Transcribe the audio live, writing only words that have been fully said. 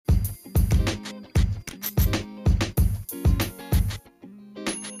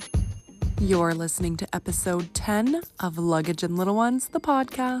You're listening to episode 10 of Luggage and Little Ones, the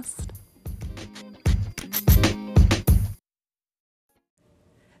podcast.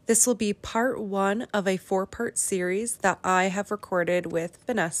 This will be part 1 of a 4-part series that I have recorded with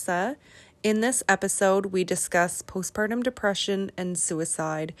Vanessa. In this episode, we discuss postpartum depression and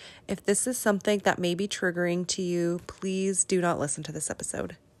suicide. If this is something that may be triggering to you, please do not listen to this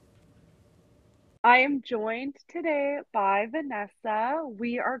episode. I am joined today by Vanessa.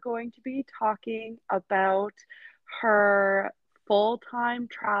 We are going to be talking about her full-time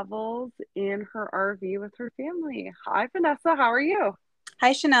travels in her RV with her family. Hi, Vanessa. How are you?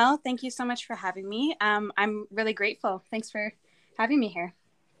 Hi, Chanel. Thank you so much for having me. I'm really grateful. Thanks for having me here.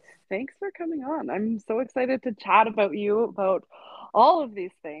 Thanks for coming on. I'm so excited to chat about all of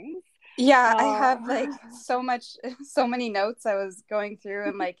these things. Yeah, I have so many notes I was going through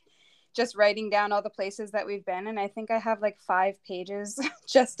and just writing down all the places that we've been. And I think I have 5 pages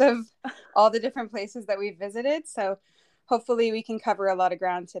just of all the different places that we've visited. So hopefully we can cover a lot of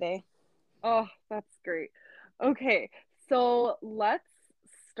ground today. Oh, that's great. Okay, so let's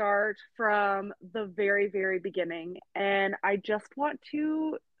start from the very, very beginning. And I just want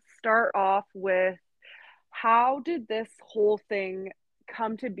to start off with, how did this whole thing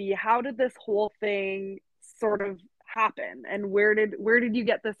come to be? How did this whole thing sort of happen? And where did you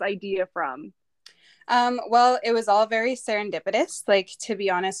get this idea from? Well, it was all very serendipitous. To be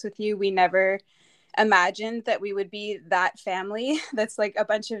honest with you, we never imagined that we would be that family that's a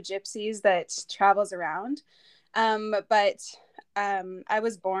bunch of gypsies that travels around. But I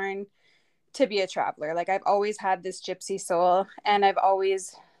was born to be a traveler. I've always had this gypsy soul, and I've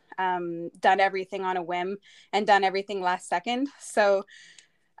always done everything on a whim and done everything last second. So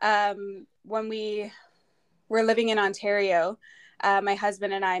when we were living in Ontario, my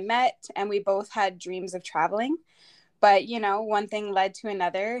husband and I met, and we both had dreams of traveling. But, one thing led to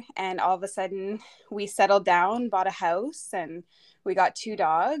another, and all of a sudden we settled down, bought a house, and we got 2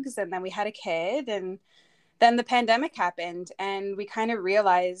 dogs, and then we had a kid, and then the pandemic happened, and we kind of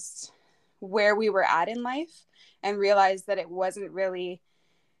realized where we were at in life and realized that it wasn't really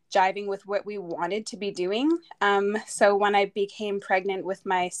jiving with what we wanted to be doing. So when I became pregnant with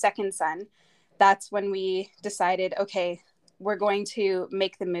my second son, that's when we decided, okay, we're going to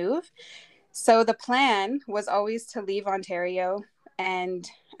make the move. So the plan was always to leave Ontario and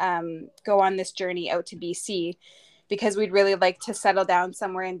go on this journey out to BC, because we'd really like to settle down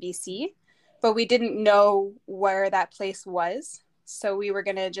somewhere in BC, but we didn't know where that place was. So we were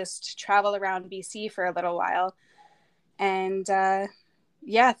going to just travel around BC for a little while. And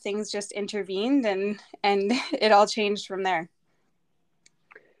things just intervened, and it all changed from there.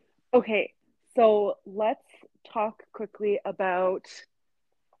 Okay, so let's talk quickly about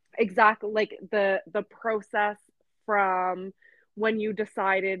exactly the process from when you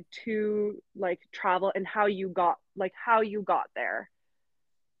decided to travel and how you got there.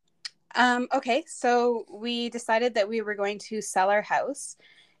 Okay, so we decided that we were going to sell our house,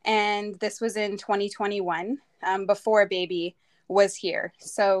 and this was in 2021, before baby was here.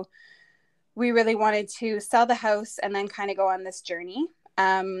 So we really wanted to sell the house and then kind of go on this journey.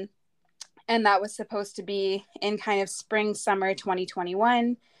 And that was supposed to be in kind of spring, summer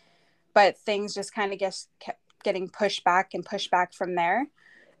 2021, but things just kind of kept getting pushed back from there.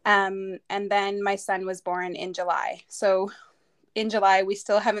 And then my son was born in July. So in July, we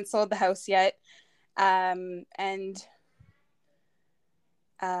still haven't sold the house yet. So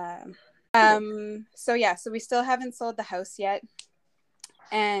we still haven't sold the house yet.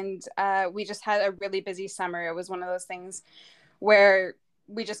 And we just had a really busy summer. It was one of those things where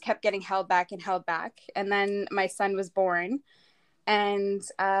we just kept getting held back. And then my son was born, and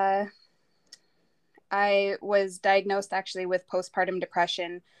I was diagnosed actually with postpartum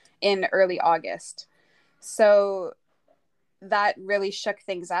depression in early August. So that really shook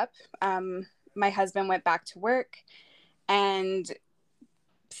things up. My husband went back to work, and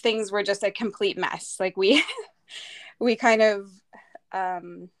things were just a complete mess. We kind of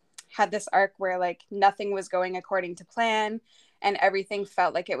had this arc where nothing was going according to plan, and everything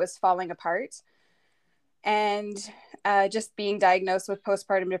felt like it was falling apart. And just being diagnosed with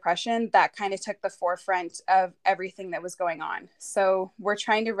postpartum depression, that kind of took the forefront of everything that was going on. So we're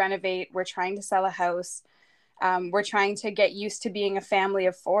trying to renovate, we're trying to sell a house, we're trying to get used to being a family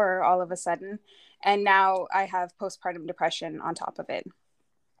of 4 all of a sudden. And now I have postpartum depression on top of it.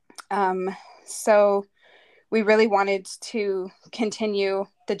 So we really wanted to continue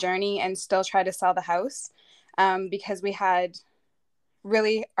the journey and still try to sell the house, because we had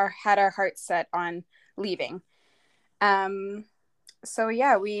had our hearts set on leaving. So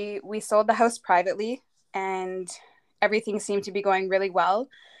yeah, we sold the house privately, and everything seemed to be going really well.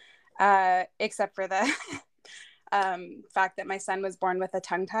 except for the fact that my son was born with a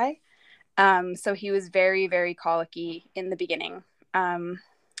tongue tie. So he was very, very colicky in the beginning. And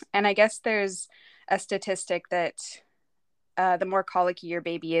I guess there's a statistic that the more colicky your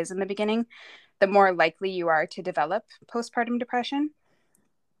baby is in the beginning, the more likely you are to develop postpartum depression.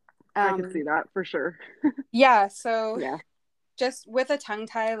 I can see that for sure. Yeah. So Yeah. just with a tongue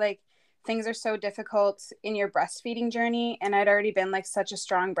tie, like things are so difficult in your breastfeeding journey. And I'd already been like such a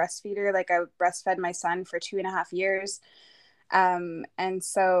strong breastfeeder. Like I breastfed my son for 2.5 years. And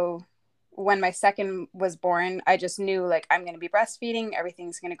so when my second was born, I just knew like I'm going to be breastfeeding.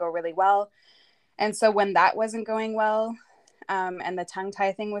 Everything's going to go really well. And so when that wasn't going well, and the tongue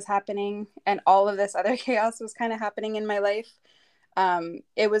tie thing was happening and all of this other chaos was kind of happening in my life,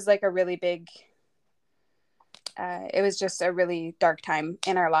 it was like a really big, it was just a really dark time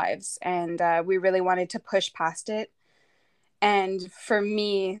in our lives. And we really wanted to push past it. And for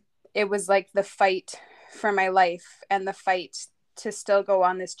me, it was like the fight for my life and the fight to still go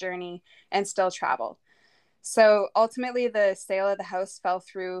on this journey and still travel. So ultimately, the sale of the house fell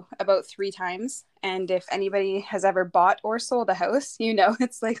through about 3 times. And if anybody has ever bought or sold a house, you know,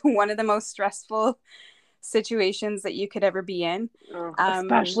 it's like one of the most stressful situations that you could ever be in. Oh,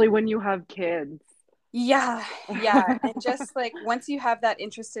 especially when you have kids. Yeah. And just like once you have that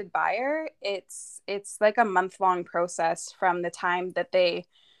interested buyer, it's like a month-long process from the time that they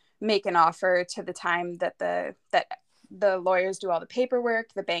make an offer to the time that the lawyers do all the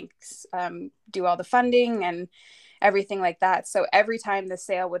paperwork, the banks do all the funding and everything like that. So every time the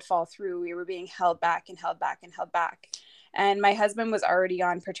sale would fall through, we were being held back and held back and held back. And my husband was already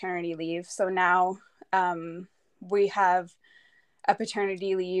on paternity leave. So now we have a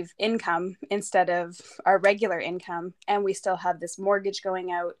paternity leave income instead of our regular income. And we still have this mortgage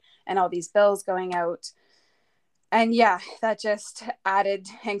going out and all these bills going out. And yeah, that just added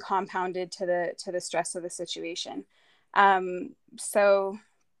and compounded to the stress of the situation. So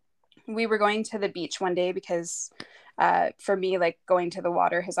we were going to the beach one day because for me, like going to the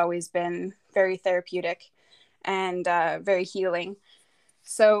water has always been very therapeutic and very healing.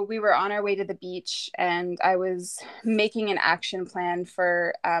 So we were on our way to the beach and I was making an action plan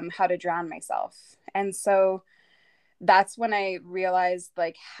for how to drown myself. And so that's when I realized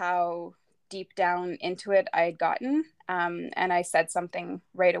like how deep down into it I had gotten. And I said something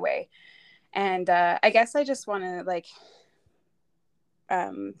right away. And I guess I just want to like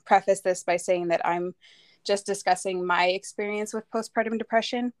preface this by saying that I'm just discussing my experience with postpartum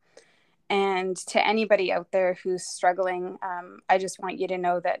depression. And to anybody out there who's struggling, I just want you to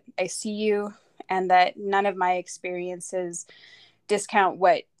know that I see you and that none of my experiences discount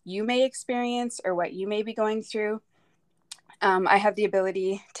what you may experience or what you may be going through. I have the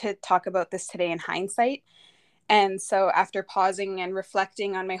ability to talk about this today in hindsight. And so after pausing and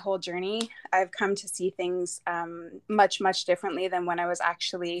reflecting on my whole journey, I've come to see things much, much differently than when I was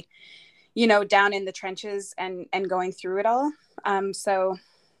actually, you know, down in the trenches and going through it all. So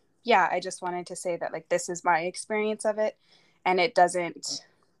yeah, I just wanted to say that like this is my experience of it and it doesn't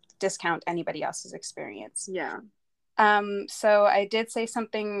discount anybody else's experience. Yeah. So I did say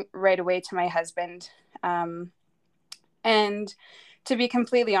something right away to my husband. And to be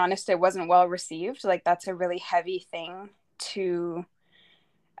completely honest, it wasn't well received. Like that's a really heavy thing to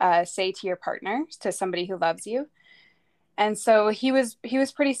say to your partner, to somebody who loves you. And so he was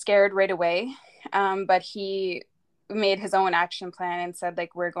pretty scared right away. But he made his own action plan and said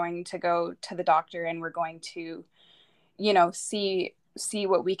like, we're going to go to the doctor and we're going to, you know, see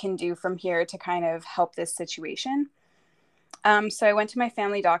what we can do from here to kind of help this situation. So I went to my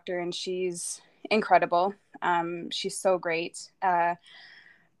family doctor and she's incredible. She's so great.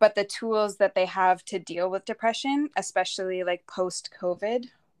 But the tools that they have to deal with depression, especially like post-COVID,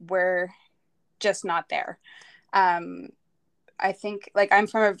 were just not there. I think like I'm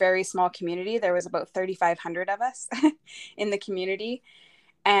from a very small community. There was about 3,500 of us in the community.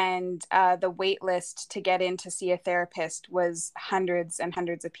 And the wait list to get in to see a therapist was hundreds and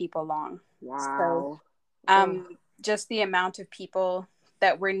hundreds of people long. Wow. So just the amount of people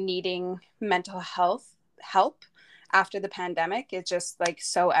that were needing mental health help after the pandemic is just like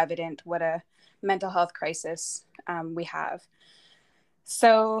so evident what a mental health crisis we have.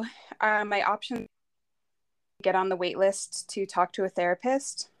 So my option: get on the wait list to talk to a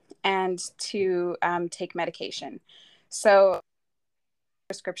therapist and to take medication. So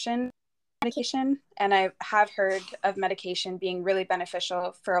prescription medication, and I have heard of medication being really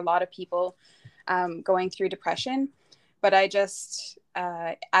beneficial for a lot of people going through depression. But I just,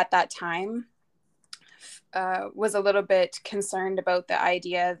 at that time, was a little bit concerned about the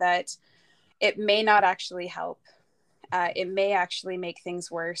idea that it may not actually help. It may actually make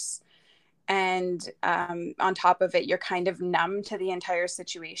things worse. And on top of it, you're kind of numb to the entire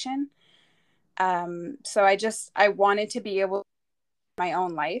situation. So I wanted to be able to live my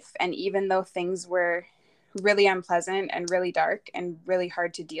own life. And even though things were really unpleasant and really dark and really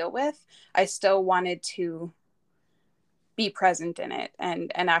hard to deal with, I still wanted to be present in it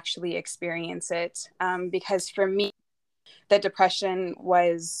and actually experience it. Because for me, the depression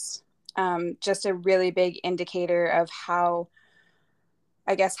was just a really big indicator of how,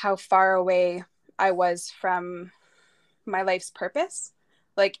 I guess, how far away I was from my life's purpose.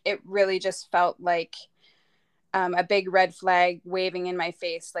 Like it really just felt like a big red flag waving in my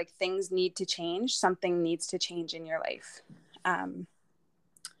face, like things need to change. Something needs to change in your life.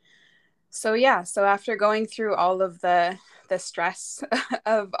 So yeah, so after going through all of the stress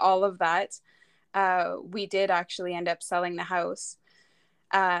of all of that, we did actually end up selling the house.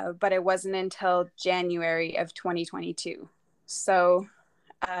 But it wasn't until January of 2022. So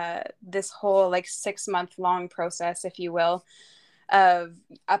this whole like 6-month long process, if you will, of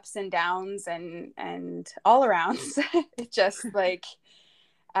ups and downs and all arounds, it just like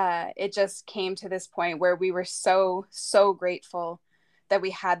it just came to this point where we were so grateful that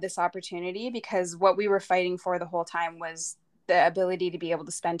we had this opportunity, because what we were fighting for the whole time was the ability to be able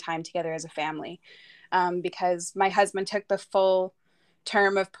to spend time together as a family. Because my husband took the full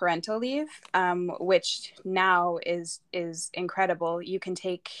term of parental leave, which now is incredible. You can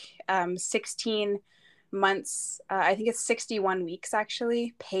take 16 months, I think it's 61 weeks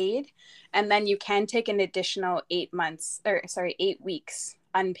actually paid, and then you can take an additional 8 weeks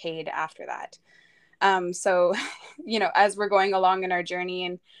unpaid after that. So as we're going along in our journey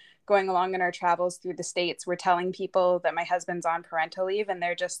and going along in our travels through the States, we're telling people that my husband's on parental leave, and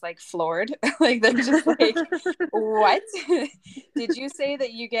they're just like floored. Like they're just like, what? Did you say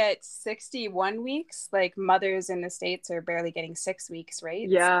that you get 61 weeks? Like mothers in the States are barely getting 6 weeks, right?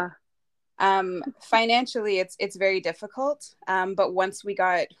 Yeah. Financially, it's very difficult. But once we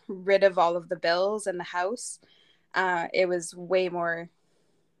got rid of all of the bills and the house, it was way more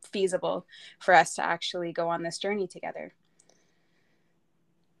feasible for us to actually go on this journey together.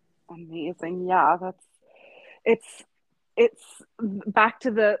 Amazing. Yeah, it's back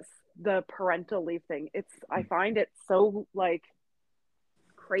to the parental leave thing. I find it so like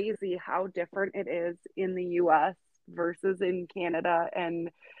crazy how different it is in the US versus in Canada. And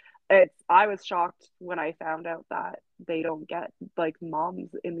I was shocked when I found out that they don't get, like, moms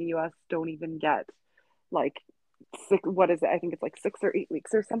in the US don't even get like what is it? I think it's like 6 or 8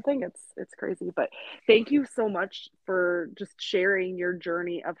 weeks or something. It's crazy. But thank you so much for just sharing your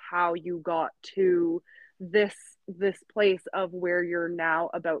journey of how you got to this place of where you're now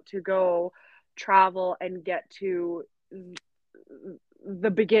about to go travel and get to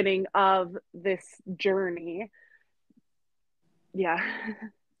the beginning of this journey. Yeah.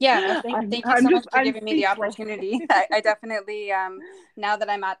 Yeah, thank you so much for I'm giving me the speechless. opportunity. I definitely, now that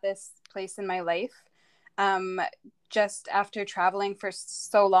I'm at this place in my life, just after traveling for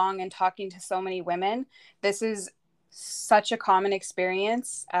so long and talking to so many women, this is such a common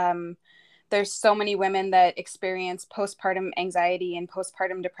experience. There's so many women that experience postpartum anxiety and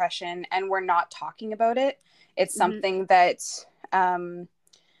postpartum depression, and we're not talking about it. It's something that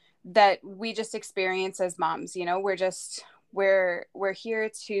that we just experience as moms. We're here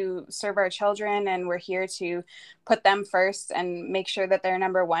to serve our children, and we're here to put them first and make sure that they're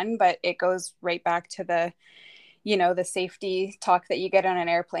number one. But it goes right back to the safety talk that you get on an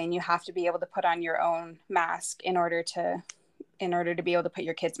airplane. You have to be able to put on your own mask in order to be able to put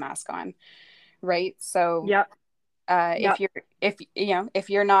your kid's mask on. Right. So Yep. if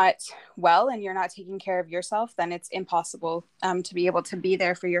you're not well and you're not taking care of yourself, then it's impossible to be able to be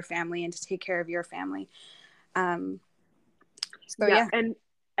there for your family and to take care of your family. So yeah.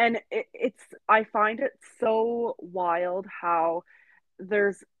 And it's I find it so wild how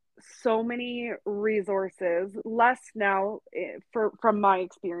there's so many resources, less now, from my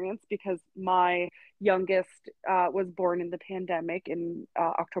experience, because my youngest was born in the pandemic in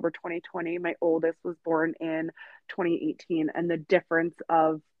October 2020. My oldest was born in 2018, and the difference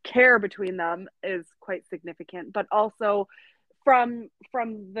of care between them is quite significant. But also from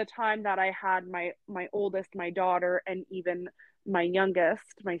the time that I had my oldest, my daughter, and even my youngest,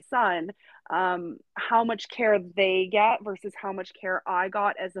 my son, how much care they get versus how much care I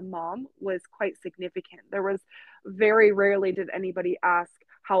got as a mom was quite significant. There was very rarely did anybody ask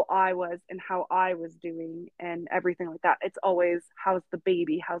how I was and how I was doing and everything like that. It's always, how's the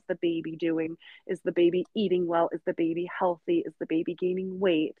baby? How's the baby doing? Is the baby eating well? Is the baby healthy? Is the baby gaining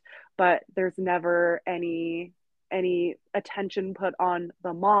weight? But there's never any any attention put on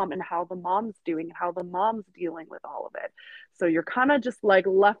the mom and how the mom's doing and how the mom's dealing with all of it. So you're kind of just like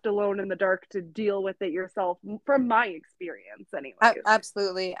left alone in the dark to deal with it yourself, from my experience anyways.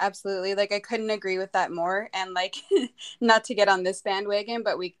 Absolutely, absolutely. Like I couldn't agree with that more. And like, not to get on this bandwagon,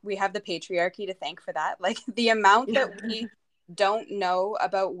 but we have the patriarchy to thank for that. Like the amount that we don't know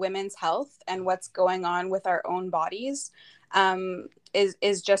about women's health and what's going on with our own bodies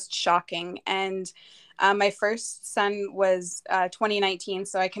is just shocking. And my first son was 2019,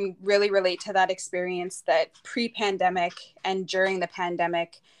 so I can really relate to that experience, that pre-pandemic and during the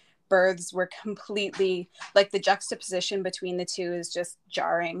pandemic births were completely, like, the juxtaposition between the two is just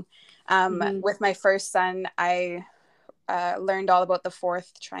jarring. With my first son, I learned all about the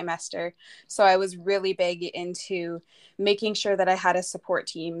fourth trimester. So I was really big into making sure that I had a support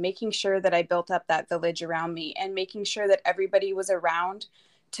team, making sure that I built up that village around me, and making sure that everybody was around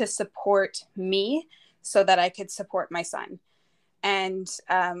to support me so that I could support my son. And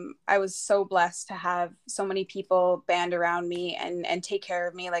I was so blessed to have so many people band around me and take care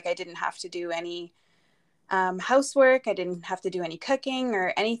of me. Like I didn't have to do any housework. I didn't have to do any cooking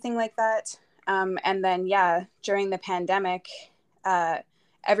or anything like that. And then, yeah, during the pandemic,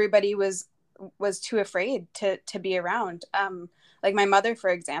 everybody was too afraid to be around. Like my mother, for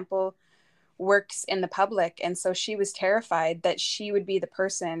example, works in the public, and so she was terrified that she would be the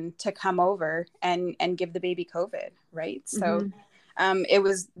person to come over and give the baby COVID, right? So it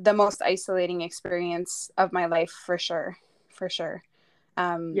was the most isolating experience of my life, for sure, for sure.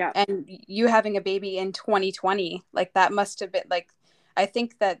 Yeah. And you having a baby in 2020, like that must have been like, I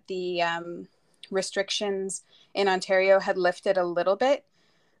think that the restrictions in Ontario had lifted a little bit.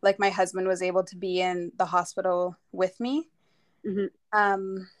 Like my husband was able to be in the hospital with me.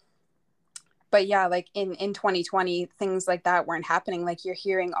 But yeah, like in 2020, things like that weren't happening. Like you're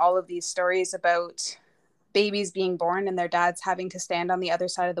hearing all of these stories about babies being born and their dads having to stand on the other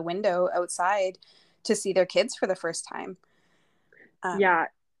side of the window outside to see their kids for the first time. Yeah,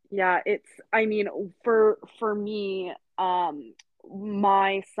 it's, I mean, for me,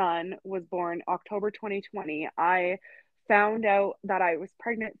 my son was born October 2020. I found out that I was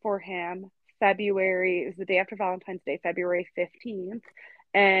pregnant for him February, it was the day after Valentine's Day, February 15th.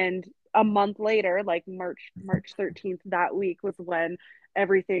 And a month later, like March 13th, that week was when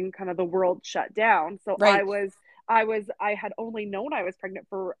everything, kind of the world shut down. So Right. I had only known I was pregnant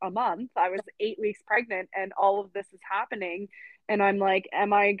for a month. I was 8 weeks pregnant and all of this is happening. And I'm like,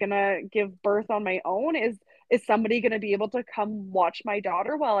 am I gonna give birth on my own? Is somebody gonna be able to come watch my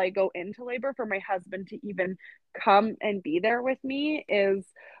daughter while I go into labor, for my husband to even come and be there with me? Is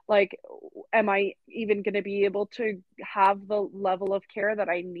like, am I even gonna be able to have the level of care that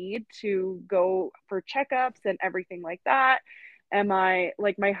I need to go for checkups and everything like that? Am I,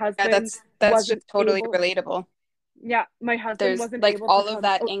 like, my Yeah, husband that's wasn't just totally able, relatable. yeah, my husband There's wasn't like able to all of come.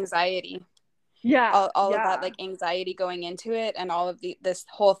 that Oh, anxiety, yeah, all of that yeah. like anxiety going into it, and all of this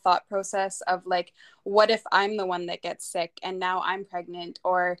whole thought process of like, what if I'm the one that gets sick and now I'm pregnant,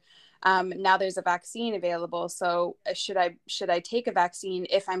 or now there's a vaccine available, so should I take a vaccine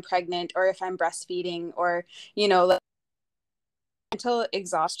if I'm pregnant or if I'm breastfeeding, or like, mental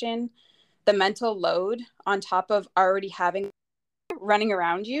exhaustion, the mental load on top of already having running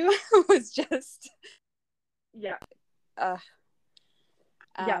around you was just Yeah, uh,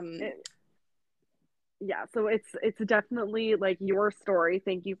 yeah, um yeah. So it's definitely like your story.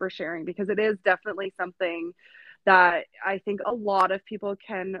 Thank you for sharing, because it is definitely something that I think a lot of people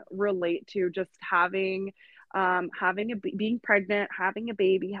can relate to, just having being pregnant, having a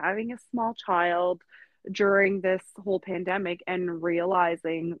baby, having a small child during this whole pandemic, and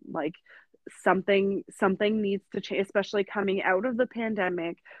realizing like something needs to change, especially coming out of the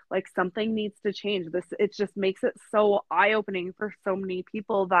pandemic. Like something needs to change. This, it just makes it so eye-opening for so many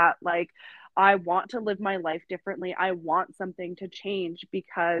people that like, I want to live my life differently. I want something to change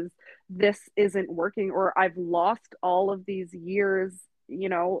because this isn't working, or I've lost all of these years,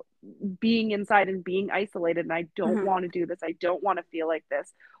 being inside and being isolated, and I don't mhm, want to do this. I don't want to feel like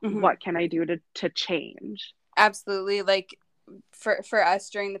this. mhm. What can I do to change? Absolutely. Like for us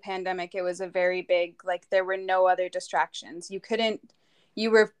during the pandemic, it was a very big, like there were no other distractions.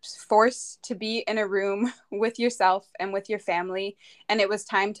 You were forced to be in a room with yourself and with your family, and it was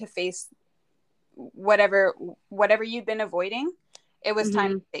time to face whatever you'd been avoiding. It was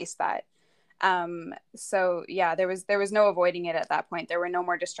time to Hmm. face that. So yeah, there was no avoiding it at that point. There were no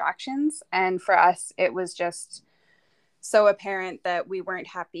more distractions, and for us it was just so apparent that we weren't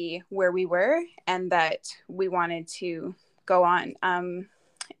happy where we were and that we wanted to go on.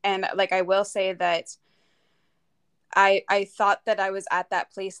 And like I will say that I thought that I was at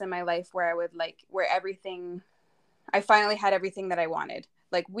that place in my life where I would like, where everything I finally had everything that I wanted.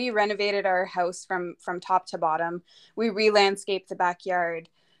 Like, we renovated our house from top to bottom. We re-landscaped the backyard.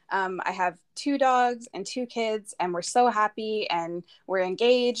 I have 2 dogs and 2 kids, and we're so happy, and we're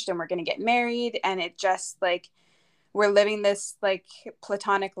engaged, and we're going to get married. And it just like, we're living this like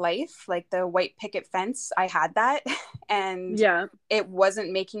platonic life, like the white picket fence. I had that and Yeah. it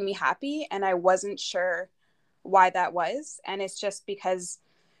wasn't making me happy. And I wasn't sure why that was. And it's just because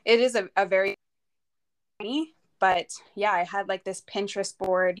it is a very, but yeah, I had like this Pinterest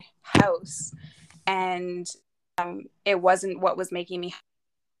board house, and it wasn't what was making me.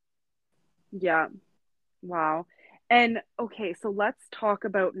 Yeah. Wow. And okay, so let's talk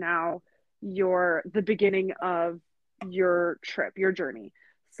about now the beginning of your trip, your journey.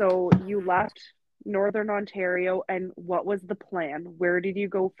 So you left Northern Ontario, and what was the plan? Where did you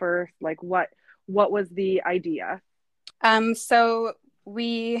go first? Like what was the idea? So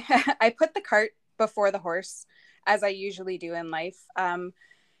we, I put the cart before the horse, as I usually do in life.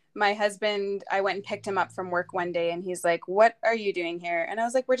 My husband, I went and picked him up from work one day, and he's like, "What are you doing here?" And I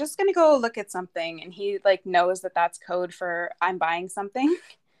was like, "We're just going to go look at something." And he like knows that that's code for I'm buying something.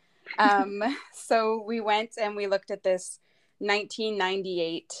 So we went and we looked at this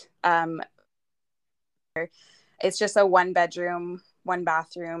 1998. It's just a 1 bedroom, 1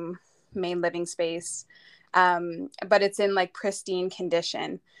 bathroom, main living space. But it's in like pristine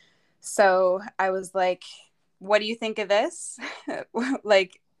condition. So I was like, "What do you think of this?"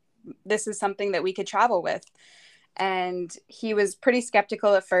 Like, this is something that we could travel with. And he was pretty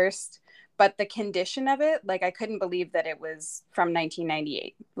skeptical at first, but the condition of it, like, I couldn't believe that it was from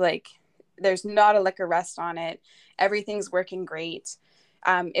 1998. Like, there's not a lick of rust on it. Everything's working great.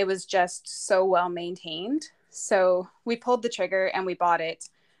 It was just so well maintained. So we pulled the trigger and we bought it.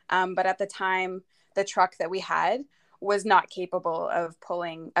 But at the time, the truck that we had was not capable of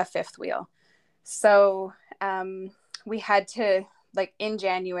pulling a fifth wheel. So we had to, like, in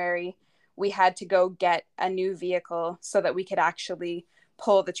January, we had to go get a new vehicle so that we could actually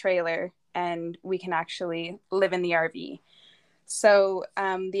pull the trailer and we can actually live in the RV. So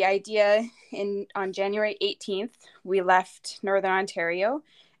the idea on January 18th, we left Northern Ontario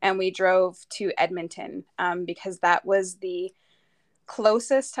and we drove to Edmonton because that was the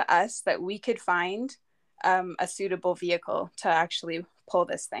closest to us that we could find a suitable vehicle to actually pull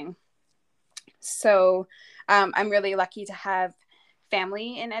this thing. So I'm really lucky to have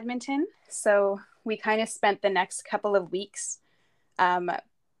family in Edmonton. So we kind of spent the next couple of weeks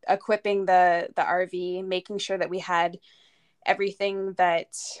equipping the RV, making sure that we had everything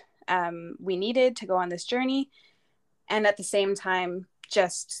that we needed to go on this journey. And at the same time,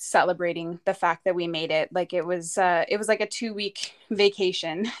 just celebrating the fact that we made it. Like, it was like a 2-week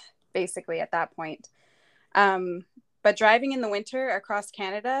vacation, basically, at that point. But driving in the winter across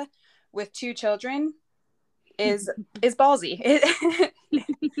Canada with 2 children is ballsy.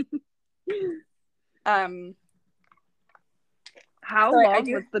 How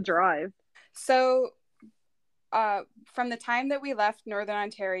long was the drive? So from the time that we left Northern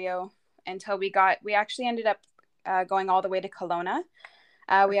Ontario until we actually ended up going all the way to Kelowna.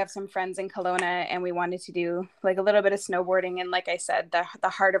 We have some friends in Kelowna, and we wanted to do like a little bit of snowboarding. And like I said, the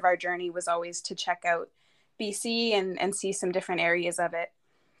heart of our journey was always to check out BC and see some different areas of it.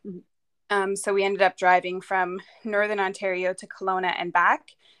 Mm-hmm. So we ended up driving from Northern Ontario to Kelowna and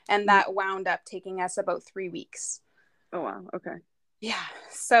back, and that wound up taking us about 3 weeks. Oh, wow. Okay. Yeah.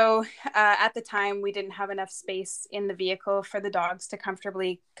 So at the time, we didn't have enough space in the vehicle for the dogs to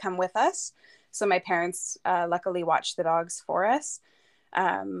comfortably come with us. So my parents luckily watched the dogs for us,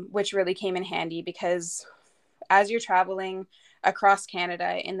 which really came in handy because as you're traveling across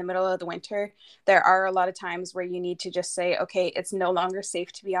Canada in the middle of the winter, there are a lot of times where you need to just say, okay, it's no longer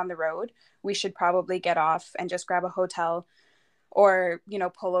safe to be on the road. We should probably get off and just grab a hotel or,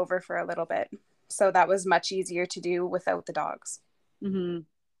 pull over for a little bit. So that was much easier to do without the dogs. Mm-hmm.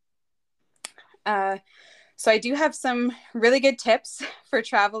 So I do have some really good tips for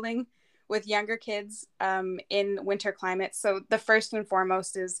traveling with younger kids in winter climates. So the first and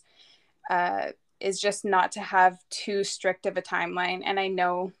foremost is just not to have too strict of a timeline. And I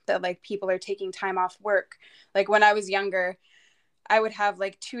know that like people are taking time off work. Like when I was younger, I would have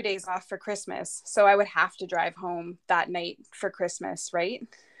like 2 days off for Christmas. So I would have to drive home that night for Christmas, right?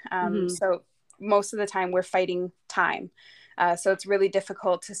 So most of the time we're fighting time. So it's really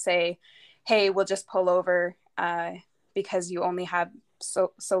difficult to say, hey, we'll just pull over because you only have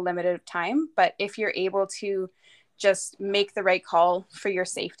so limited of time. But if you're able to just make the right call for your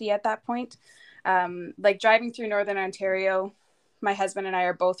safety at that point, like driving through Northern Ontario, my husband and I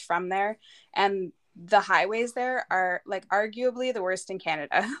are both from there, and the highways there are like arguably the worst in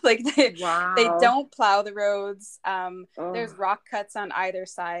Canada. Like they Wow. don't plow the roads. There's Oh. rock cuts on either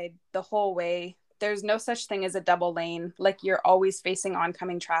side the whole way. There's no such thing as a double lane. Like you're always facing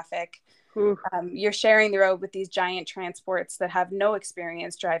oncoming traffic. Oof. You're sharing the road with these giant transports that have no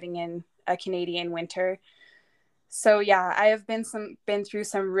experience driving in a Canadian winter. So yeah, I have been through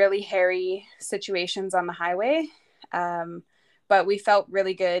some really hairy situations on the highway. But we felt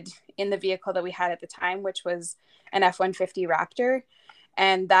really good in the vehicle that we had at the time, which was an F-150 Raptor.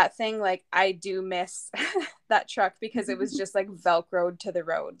 And that thing, like, I do miss that truck because it was just like Velcroed to the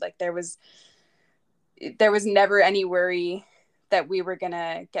road. Like there was never any worry that we were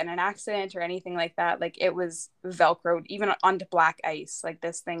gonna get in an accident or anything like that. Like it was Velcroed even onto black ice. Like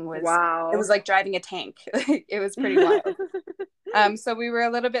this thing was, it Wow. was like driving a tank. It was pretty wild. So we were a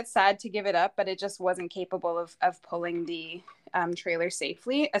little bit sad to give it up, but it just wasn't capable of pulling the trailer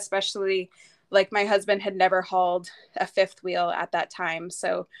safely, especially like my husband had never hauled a fifth wheel at that time.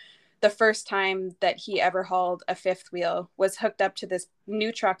 So the first time that he ever hauled a fifth wheel was hooked up to this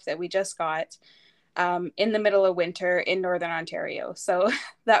new truck that we just got in the middle of winter in Northern Ontario. So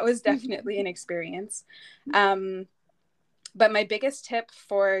that was definitely an experience. But my biggest tip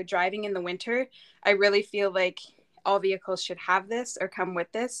for driving in the winter, I really feel like all vehicles should have this or come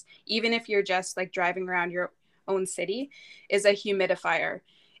with this, even if you're just like driving around your own city, is a humidifier.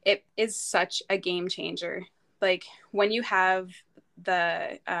 It is such a game changer. Like when you have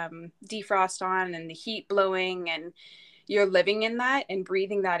the defrost on and the heat blowing and you're living in that and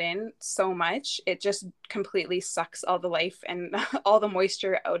breathing that in so much, it just completely sucks all the life and all the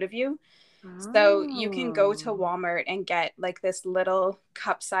moisture out of you. So you can go to Oh. Walmart and get like this little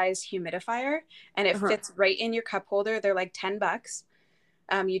cup size humidifier and it Uh-huh. fits right in your cup holder. They're like $10.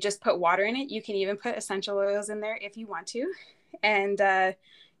 You just put water in it. You can even put essential oils in there if you want to. And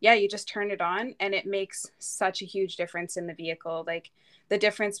yeah, you just turn it on and it makes such a huge difference in the vehicle. Like the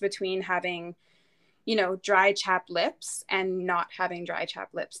difference between having, you know, dry chapped lips and not having dry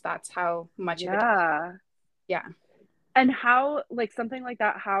chapped lips. That's how much of it. Yeah. Yeah. And how, like something like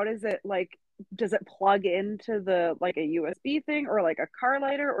that, how does it like, does it plug into the like a USB thing or like a car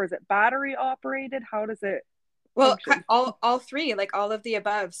lighter, or is it battery operated? How does it Well, function? all three, like all of the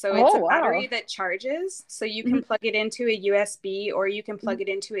above. So it's Oh, a battery wow. that charges. So you can Mhm. plug it into a USB or you can Mhm. plug it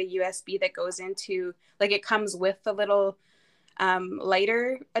into a USB that goes into, like it comes with the little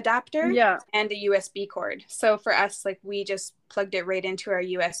lighter adapter Yeah. and a USB cord. So for us, like we just plugged it right into our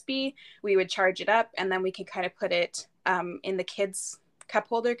USB. We would charge it up and then we could kind of put it in the kids' cup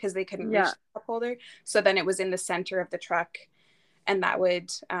holder because they couldn't reach Yeah. the cup holder. So then it was in the center of the truck and that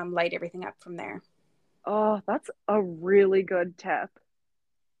would light everything up from there. Oh, that's a really good tip.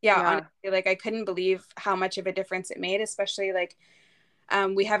 Yeah, Yeah. honestly, like I couldn't believe how much of a difference it made, especially like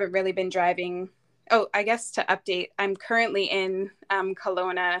we haven't really been driving. Oh, I guess to update, I'm currently in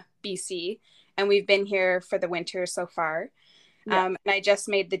Kelowna, BC, and we've been here for the winter so far. Yeah. And I just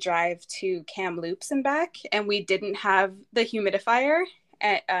made the drive to Kamloops and back, and we didn't have the humidifier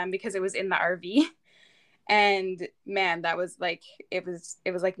because it was in the RV. And man, that was like it was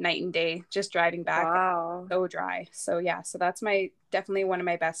like night and day just driving back. Wow. So dry. So yeah, so that's my definitely one of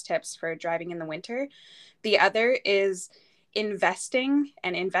my best tips for driving in the winter. The other is investing,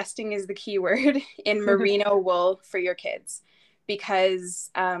 and investing is the key word in merino wool for your kids because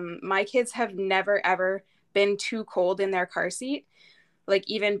my kids have never ever been too cold in their car seat. Like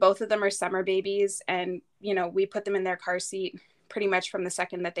even both of them are summer babies and you know, we put them in their car seat pretty much from the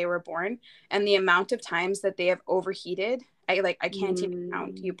second that they were born, and the amount of times that they have overheated, I can't even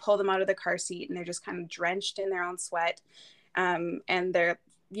count. You Mm. pull them out of the car seat and they're just kind of drenched in their own sweat, and they're,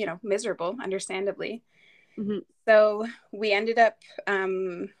 you know, miserable, understandably. Mhm. So we ended up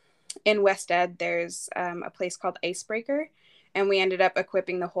in West Ed. There's a place called Icebreaker, and we ended up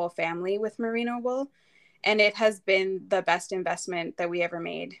equipping the whole family with merino wool, and it has been the best investment that we ever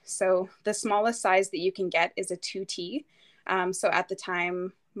made. So the smallest size that you can get is a 2T. So at the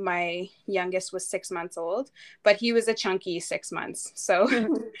time, my youngest was 6 months old, but he was a chunky 6 months. So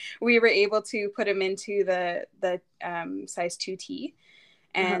we were able to put him into the size 2T,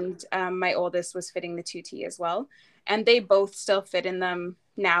 Uh-huh. and my oldest was fitting the 2T as well. And they both still fit in them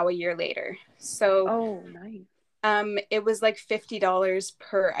now a year later. So Oh, nice. it was like $50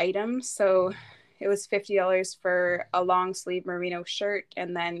 per item. So it was $50 for a long sleeve merino shirt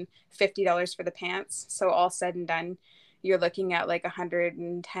and then $50 for the pants. So all said and done, you're looking at like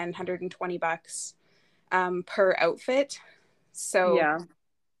 110, 120 bucks per outfit. So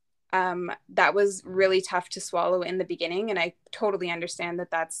Yeah. that was really tough to swallow in the beginning. And I totally understand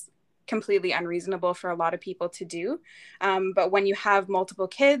that that's completely unreasonable for a lot of people to do. But when you have multiple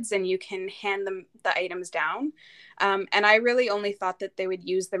kids and you can hand them the items down, and I really only thought that they would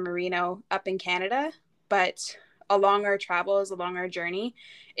use the merino up in Canada, but along our travels, along our journey,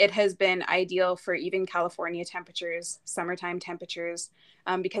 it has been ideal for even California temperatures, summertime temperatures,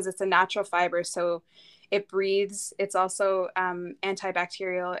 because it's a natural fiber. So it breathes. It's also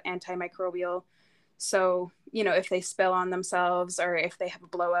antibacterial, antimicrobial. So, you know, if they spill on themselves or if they have a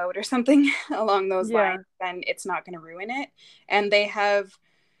blowout or something along those Yeah. lines, then it's not going to ruin it. And they have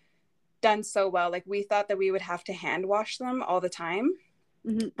done so well. Like, we thought that we would have to hand wash them all the time.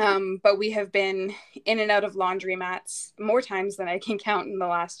 But we have been in and out of laundromats more times than I can count in the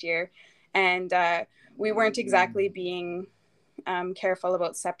last year. And we weren't exactly being careful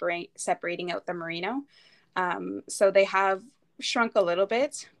about separating out the merino. So they have shrunk a little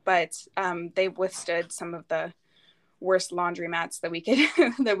bit, but they've withstood some of the worst laundromats that we could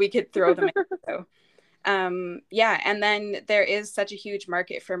that we could throw them in. So yeah, and then there is such a huge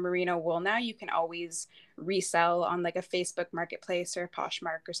market for merino wool now. You can always resell on like a Facebook marketplace or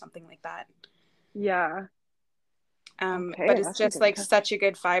Poshmark or something like that. Yeah. But it's just like such a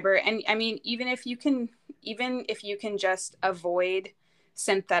good fiber. And I mean, even if you can just avoid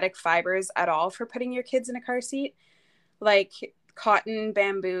synthetic fibers at all for putting your kids in a car seat, like cotton,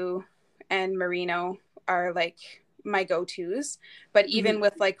 bamboo, and merino are like my go-tos. But even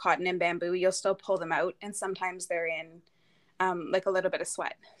with like cotton and bamboo, you'll still pull them out, and sometimes they're in like a little bit of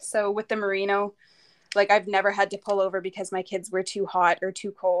sweat. So with the merino, like I've never had to pull over because my kids were too hot or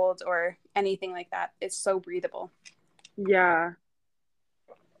too cold or anything like that. It's so breathable. Yeah.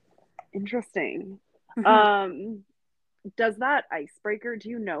 Interesting. Does that icebreaker, do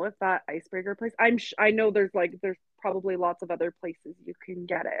you know if that icebreaker place, I know there's probably lots of other places you can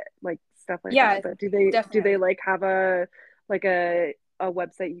get it, like stuff like Yeah, that, but do they definitely. like have a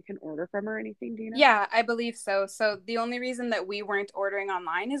website you can order from or anything, do you know? Yeah, I believe so. So the only reason that we weren't ordering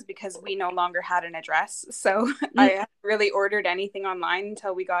online is because we no longer had an address. So I haven't really ordered anything online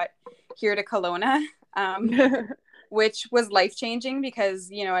until we got here to Kelowna, which was life-changing because,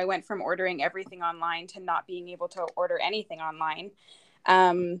 you know, I went from ordering everything online to not being able to order anything online.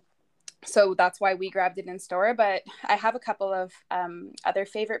 So that's why we grabbed it in store. But I have a couple of other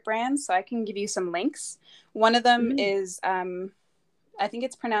favorite brands, so I can give you some links. One of them is I think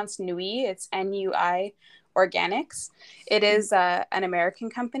it's pronounced Nui. It's NUI Organics. It is an American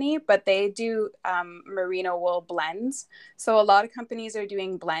company, but they do merino wool blends. So a lot of companies are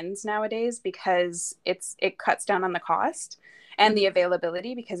doing blends nowadays because it cuts down on the cost and the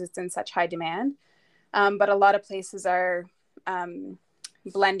availability because it's in such high demand. But a lot of places are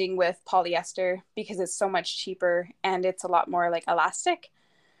blending with polyester because it's so much cheaper and it's a lot more like elastic.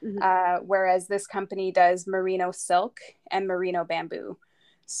 Whereas this company does merino silk and merino bamboo.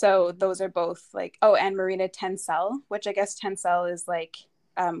 So those are both like, oh, and merino tencel, which I guess tencel is like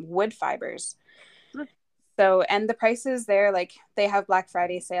wood fibers. So, and the prices there, like they have Black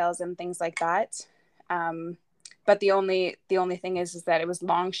Friday sales and things like that. But the only thing is that it was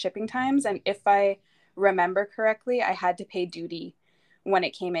long shipping times. And if I remember correctly, I had to pay duty when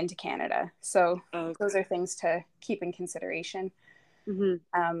it came into Canada. So those are things to keep in consideration.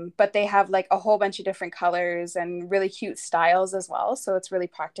 But they have like a whole bunch of different colors and really cute styles as well. So it's really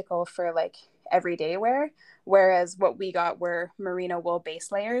practical for like everyday wear. Whereas what we got were merino wool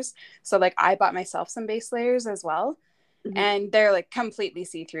base layers. So like I bought myself some base layers as well. And they're like completely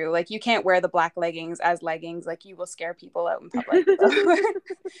see-through. Like you can't wear the black leggings as leggings. Like you will scare people out in public. So.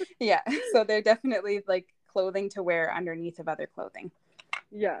 Yeah. So they're definitely like clothing to wear underneath of other clothing.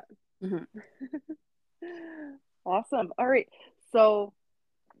 Yeah. Awesome. All right. So,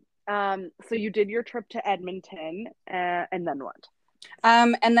 so you did your trip to Edmonton, and then what?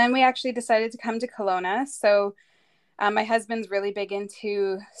 And then we actually decided to come to Kelowna. So my husband's really big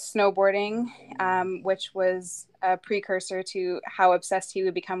into snowboarding, which was a precursor to how obsessed he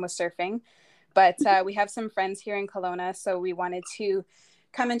would become with surfing. But we have some friends here in Kelowna, so we wanted to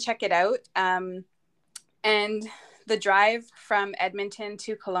come and check it out. And the drive from Edmonton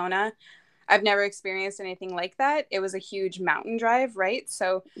to Kelowna, I've never experienced anything like that. It was a huge mountain drive, right?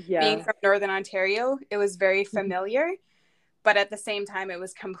 So being from Northern Ontario, it was very familiar. But at the same time, it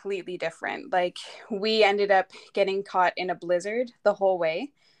was completely different. Like we ended up getting caught in a blizzard the whole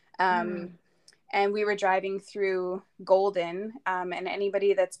way. And we were driving through Golden. And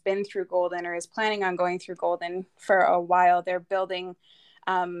anybody that's been through Golden or is planning on going through Golden for a while, they're building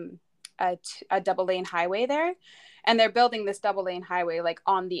a double lane highway there. And they're building this double lane highway like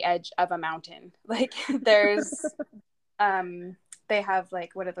on the edge of a mountain. Like there's, they have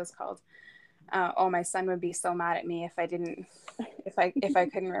like, what are those called? Oh, my son would be so mad at me if I didn't, if I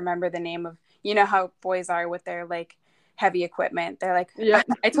couldn't remember the name of, you know how boys are with their like heavy equipment. They're like, Yep.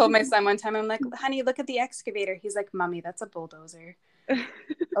 I told my son one time, I'm like, honey, look at the excavator. He's like, mommy, that's a bulldozer.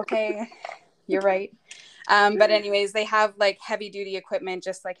 Okay, you're right. But anyways, they have like heavy duty equipment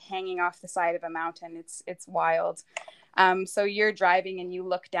just like hanging off the side of a mountain. It's wild. So you're driving and you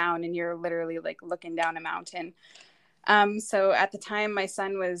look down and you're literally like looking down a mountain. So at the time my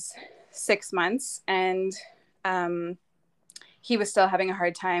son was 6 months and he was still having a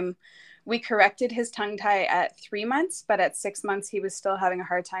hard time. We corrected his tongue tie at 3 months, but at 6 months he was still having a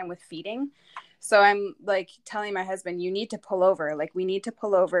hard time with feeding. So I'm like telling my husband, you need to pull over. Like we need to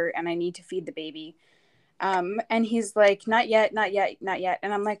pull over and I need to feed the baby. And he's like, not yet, not yet, not yet.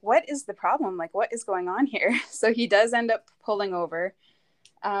 And I'm like, what is the problem? Like, what is going on here? So he does end up pulling over.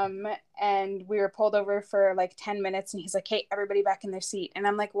 And we were pulled over for like 10 minutes and he's like, hey, everybody back in their seat. And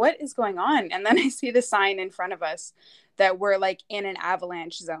I'm like, what is going on? And then I see the sign in front of us that we're like in an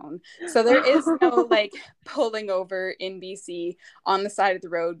avalanche zone. So there is no like pulling over in BC on the side of the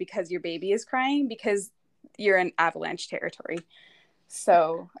road because your baby is crying, because you're in avalanche territory.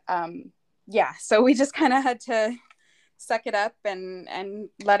 So, yeah, so we just kind of had to suck it up and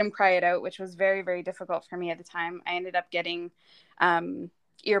let him cry it out, which was very, very difficult for me at the time. I ended up getting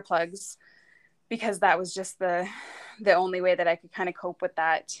earplugs because that was just the only way that I could kind of cope with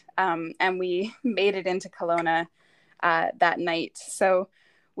that. And we made it into Kelowna that night. So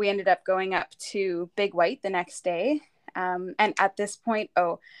we ended up going up to Big White the next day. And at this point,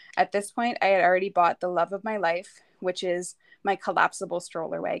 I had already bought the love of my life, which is my collapsible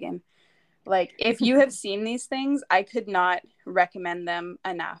stroller wagon. Like, if you have seen these things, I could not recommend them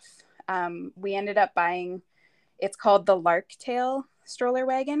enough. We ended up buying, it's called the Larktail stroller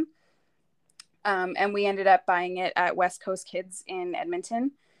wagon. And we ended up buying it at West Coast Kids in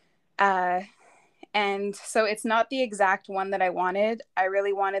Edmonton. And so it's not the exact one that I wanted. I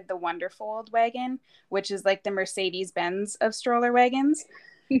really wanted the Wonderfold wagon, which is like the Mercedes-Benz of stroller wagons.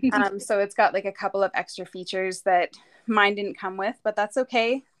 So it's got like a couple of extra features that mine didn't come with, but that's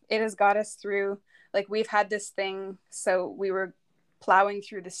okay. It has got us through, like, we've had this thing. So we were plowing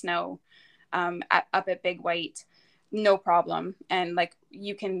through the snow up at Big White, no problem. And like,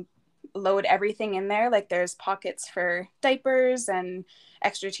 you can load everything in there. Like there's pockets for diapers and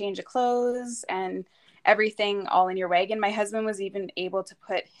extra change of clothes and everything all in your wagon. My husband was even able to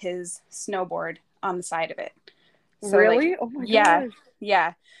put his snowboard on the side of it. So, really? like, Oh my yeah, gosh.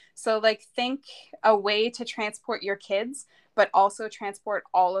 yeah. So like, think a way to transport your kids, but also transport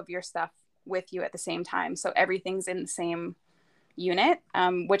all of your stuff with you at the same time. So everything's in the same unit,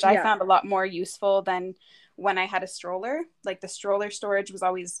 which I found a lot more useful than when I had a stroller. Like the stroller storage was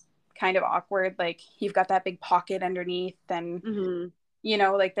always kind of awkward. Like you've got that big pocket underneath and, you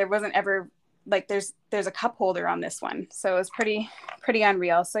know, like there wasn't ever like, there's a cup holder on this one. So it was pretty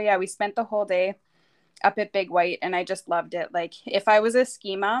unreal. So yeah, we spent the whole day up at Big White and I just loved it. Like if I was a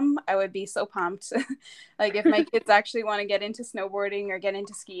ski mom, I would be so pumped. Like if my kids actually want to get into snowboarding or get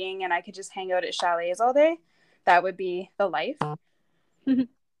into skiing and I could just hang out at chalets all day, that would be the life.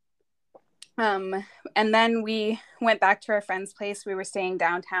 And then we went back to our friend's place. We were staying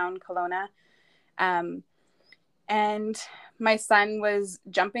downtown Kelowna. And my son was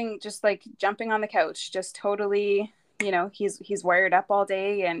jumping on the couch, just totally, you know, he's wired up all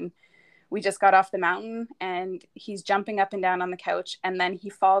day, and we just got off the mountain and he's jumping up and down on the couch, and then he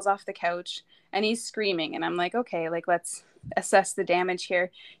falls off the couch and he's screaming. And I'm like, okay, like let's assess the damage here.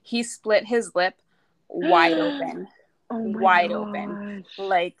 He split his lip wide open. Oh my wide gosh. open.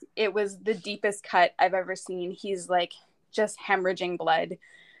 Like it was the deepest cut I've ever seen. He's like just hemorrhaging blood.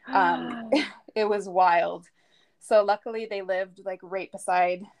 It was wild. So luckily they lived like right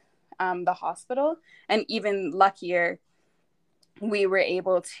beside the hospital, and even luckier, we were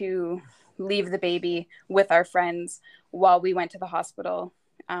able to leave the baby with our friends while we went to the hospital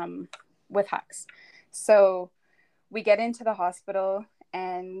with Hux. So we get into the hospital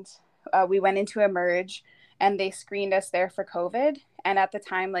and we went into Emerge, and they screened us there for COVID. And at the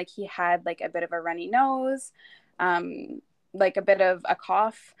time, like he had like a bit of a runny nose, like a bit of a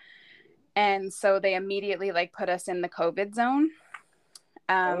cough. And so they immediately like put us in the COVID zone.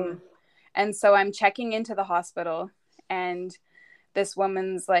 And so I'm checking into the hospital, and this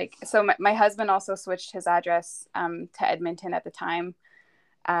woman's like, so my husband also switched his address to Edmonton at the time,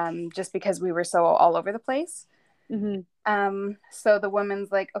 just because we were so all over the place. So the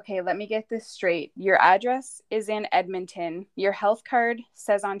woman's like, okay, let me get this straight. Your address is in Edmonton. Your health card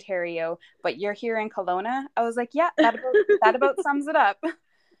says Ontario, but you're here in Kelowna. I was like, yeah, that about sums it up.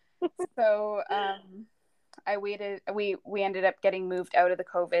 So I waited. We ended up getting moved out of the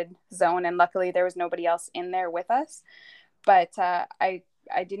COVID zone, and luckily there was nobody else in there with us. But I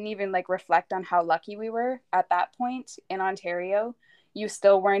didn't even like reflect on how lucky we were at that point in Ontario. You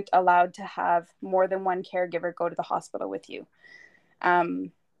still weren't allowed to have more than one caregiver go to the hospital with you.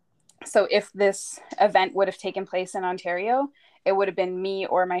 Um, so if this event would have taken place in Ontario, it would have been me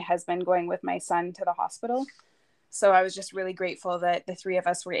or my husband going with my son to the hospital. So I was just really grateful that the three of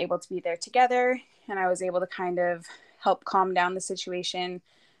us were able to be there together, and I was able to kind of help calm down the situation.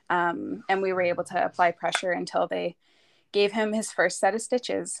 And we were able to apply pressure until they gave him his first set of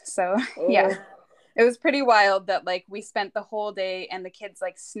stitches. So yeah, it was pretty wild that like we spent the whole day and the kids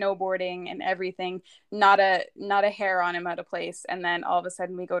like snowboarding and everything, not a hair on him out of place. And then all of a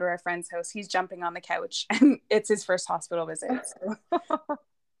sudden we go to our friend's house, he's jumping on the couch and it's his first hospital visit. So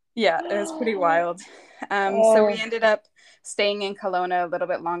yeah, it was pretty wild. So we ended up staying in Kelowna a little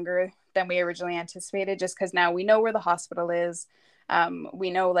bit longer than we originally anticipated, just because now we know where the hospital is. We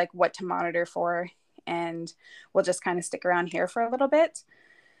know like what to monitor for, and we'll just kind of stick around here for a little bit.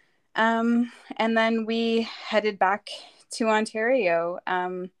 And then we headed back to Ontario.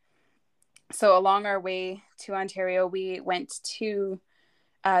 So along our way to Ontario, we went to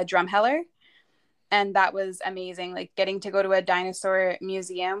Drumheller, and that was amazing. Like getting to go to a dinosaur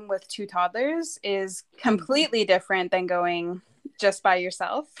museum with two toddlers is completely different than going just by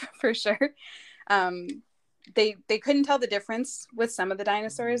yourself, for sure. They couldn't tell the difference with some of the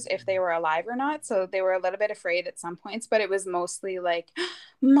dinosaurs if they were alive or not, so they were a little bit afraid at some points, but it was mostly like,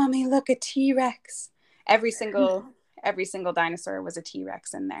 mommy, look, a T-Rex. Every single dinosaur was a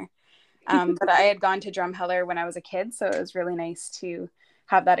T-Rex in there. But I had gone to Drumheller when I was a kid, so it was really nice to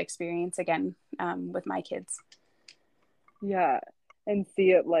have that experience again with my kids. Yeah, and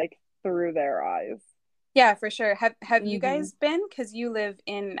see it like through their eyes. Yeah, for sure. Have you guys been? Because you live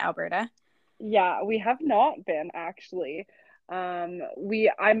in Alberta. Yeah, we have not been actually. I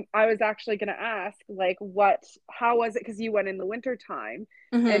was actually gonna ask like how was it? Because you went in the winter time,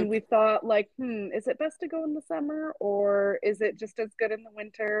 and we thought like, is it best to go in the summer or is it just as good in the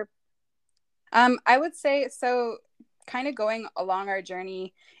winter? I would say so. Kind of going along our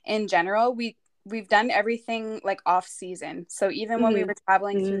journey in general, we've done everything like off season. So even when we were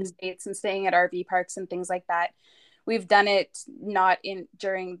traveling through the States and staying at RV parks and things like that, we've done it not in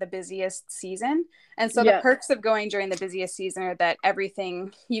during the busiest season. And so the perks of going during the busiest season are that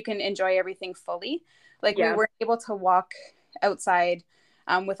you can enjoy everything fully. Like we were able to walk outside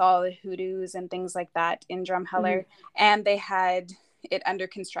with all the hoodoos and things like that in Drumheller, and they had it under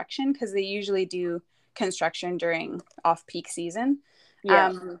construction because they usually do construction during off-peak season.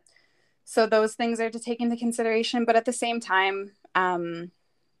 So those things are to take into consideration, but at the same time,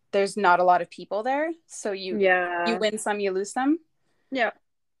 there's not a lot of people there, so you win some, you lose some.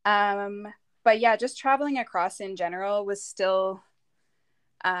 But yeah, just traveling across in general was still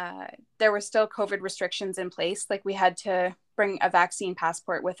there were still COVID restrictions in place. Like we had to bring a vaccine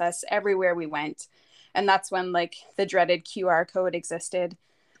passport with us everywhere we went, and that's when like the dreaded QR code existed.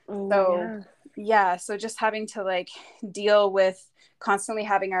 So just having to like deal with constantly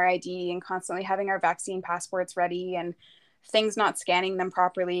having our ID and constantly having our vaccine passports ready and things not scanning them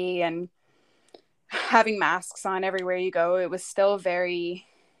properly and having masks on everywhere you go. It was still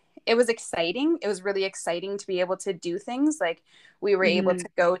it was exciting. It was really exciting to be able to do things. Like we were able to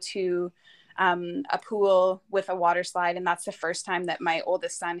go to a pool with a water slide, and that's the first time that my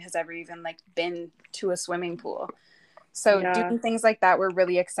oldest son has ever even like been to a swimming pool. So doing things like that were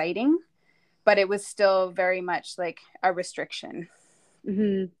really exciting, but it was still very much like a restriction.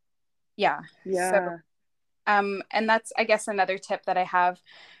 So and that's, I guess, another tip that I have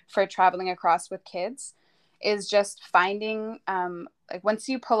for traveling across with kids is just finding like once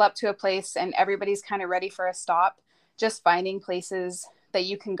you pull up to a place and everybody's kind of ready for a stop, just finding places that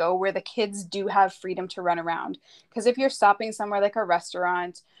you can go where the kids do have freedom to run around. Because if you're stopping somewhere like a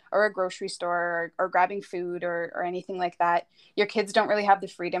restaurant or a grocery store or grabbing food or anything like that, your kids don't really have the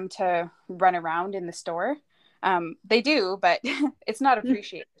freedom to run around in the store. They do, but it's not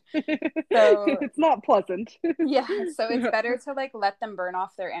appreciated. So it's not pleasant. So it's better to like let them burn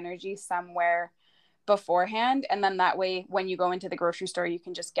off their energy somewhere beforehand, and then that way when you go into the grocery store you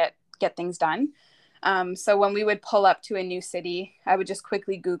can just get things done. So when we would pull up to a new city, I would just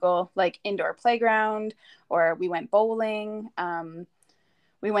quickly Google like indoor playground, or we went bowling,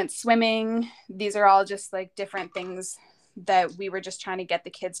 we went swimming. These are all just like different things that we were just trying to get the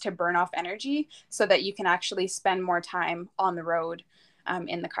kids to burn off energy so that you can actually spend more time on the road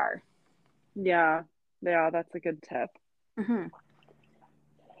in the car. Yeah, that's a good tip.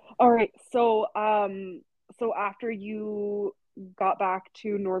 All right, so after you got back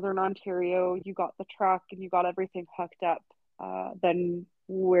to Northern Ontario, you got the truck and you got everything hooked up, then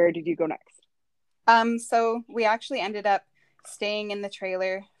where did you go next? So we actually ended up staying in the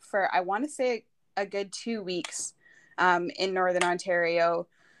trailer for, I want to say, a good 2 weeks in Northern Ontario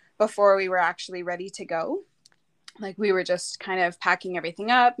before we were actually ready to go. Like, we were just kind of packing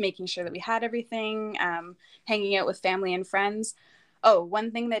everything up, making sure that we had everything, hanging out with family and friends. Oh,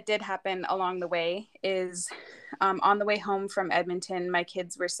 one thing that did happen along the way is on the way home from Edmonton, my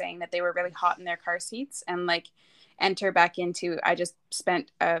kids were saying that they were really hot in their car seats, and like, enter back into, I just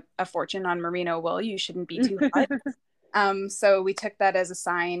spent a fortune on merino wool. You shouldn't be too hot. So we took that as a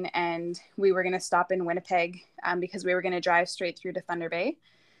sign, and we were going to stop in Winnipeg because we were going to drive straight through to Thunder Bay.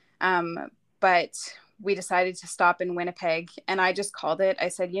 But we decided to stop in Winnipeg, and I just called it. I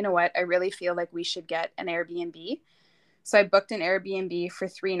said, you know what? I really feel like we should get an Airbnb. So I booked an Airbnb for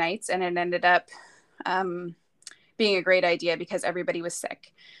 3 nights, and it ended up being a great idea because everybody was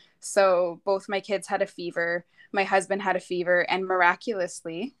sick. So both my kids had a fever, my husband had a fever, and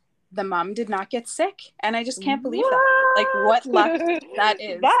miraculously, the mom did not get sick. And I just can't believe that. Like, what luck that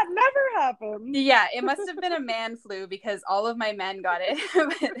is. That never happened. Yeah, it must have been a man flu because all of my men got it,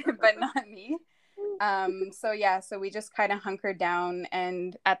 but not me. So we just kind of hunkered down,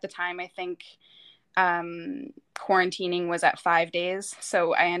 and at the time, I think quarantining was at 5 days.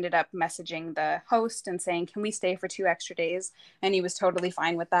 So I ended up messaging the host and saying, can we stay for 2 extra days? And he was totally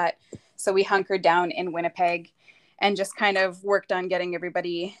fine with that. So we hunkered down in Winnipeg and just kind of worked on getting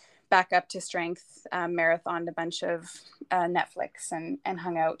everybody back up to strength, marathoned a bunch of Netflix and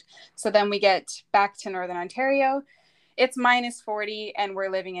hung out. So then we get back to Northern Ontario. It's -40 and we're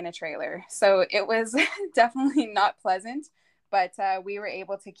living in a trailer. So it was definitely not pleasant, but we were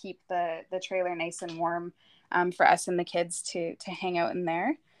able to keep the trailer nice and warm for us and the kids to hang out in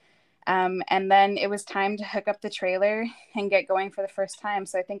there. And then it was time to hook up the trailer and get going for the first time.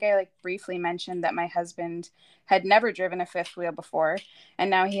 So I think I like briefly mentioned that my husband had never driven a fifth wheel before, and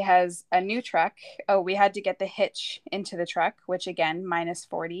now he has a new truck. Oh, we had to get the hitch into the truck, which again,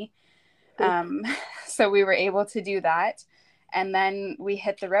 -40. So we were able to do that. And then we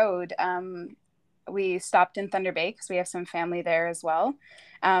hit the road. We stopped in Thunder Bay because we have some family there as well.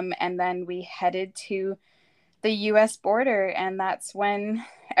 And then we headed to the US border, and that's when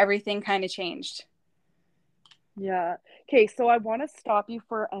everything kind of changed. Yeah. Okay, so I want to stop you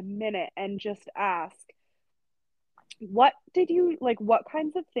for a minute and just ask, what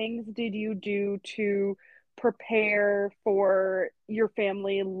kinds of things did you do to prepare for your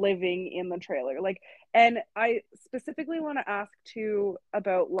family living in the trailer? Like, and I specifically want to ask too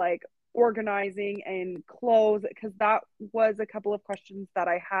about like organizing and clothes, because that was a couple of questions that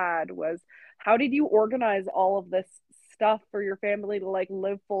I had was, how did you organize all of this stuff for your family to like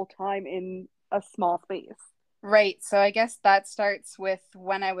live full time in a small space? Right. So I guess that starts with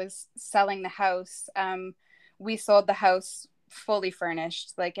when I was selling the house. We sold the house fully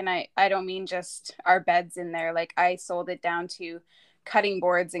furnished. Like, and I don't mean just our beds in there. Like, I sold it down to cutting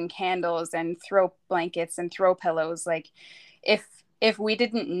boards and candles and throw blankets and throw pillows. Like, if we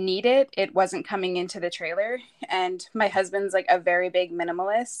didn't need it, it wasn't coming into the trailer. And my husband's like a very big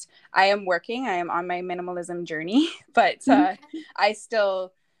minimalist. I am on my minimalism journey, but I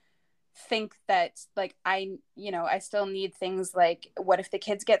still think that like I still need things like, what if the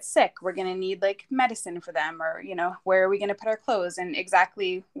kids get sick? We're going to need like medicine for them, or where are we going to put our clothes? And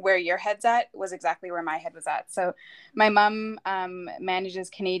exactly where your head's at was exactly where my head was at. So my mom manages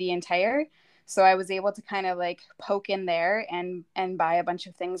Canadian Tire, so I was able to kind of like poke in there and buy a bunch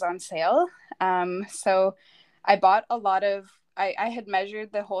of things on sale. So I bought a lot of, I had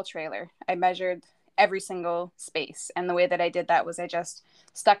measured the whole trailer. I measured every single space. And the way that I did that was I just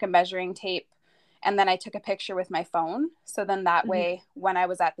stuck a measuring tape, and then I took a picture with my phone. So then that way, when I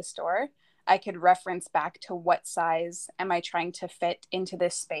was at the store, I could reference back to what size am I trying to fit into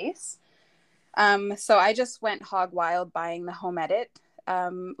this space. So I just went hog wild buying the Home Edit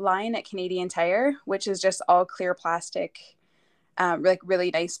line at Canadian Tire, which is just all clear plastic, like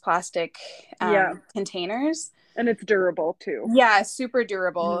really nice plastic containers. And it's durable too. Yeah, super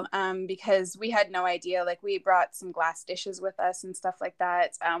durable. Because we had no idea. Like, we brought some glass dishes with us and stuff like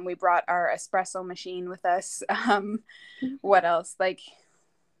that. We brought our espresso machine with us. What else? Like,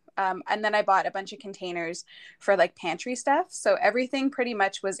 and then I bought a bunch of containers for like pantry stuff. So everything pretty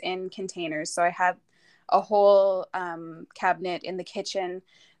much was in containers. So I had a whole cabinet in the kitchen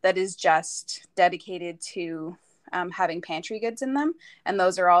that is just dedicated to having pantry goods in them. And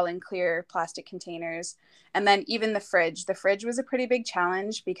those are all in clear plastic containers. And then even the fridge was a pretty big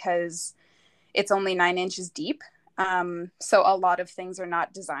challenge because it's only 9 inches deep. So a lot of things are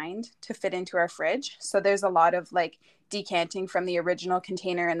not designed to fit into our fridge. So there's a lot of like decanting from the original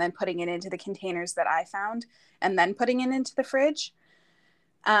container and then putting it into the containers that I found and then putting it into the fridge.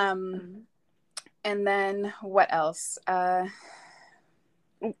 And then what else? What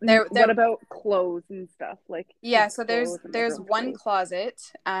about clothes and stuff, like yeah, kids' so clothes and there's everyone's one clothes?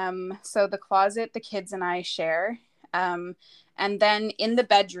 closet. So the closet the kids and I share. And then in the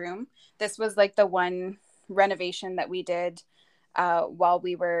bedroom, this was like the one renovation that we did while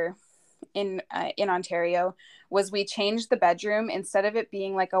we were in Ontario, was we changed the bedroom. Instead of it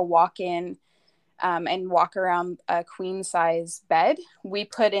being like a walk-in and walk around a queen size bed, we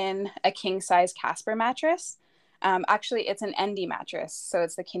put in a king size Casper mattress. Actually, it's an Endy mattress, so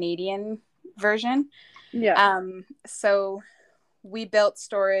it's the Canadian version. Yeah. So we built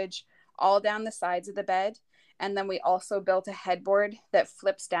storage all down the sides of the bed. And then we also built a headboard that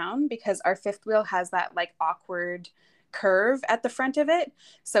flips down because our fifth wheel has that like awkward curve at the front of it.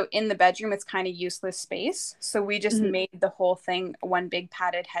 So in the bedroom, it's kind of useless space. So we just made the whole thing one big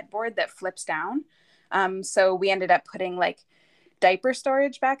padded headboard that flips down. So we ended up putting like diaper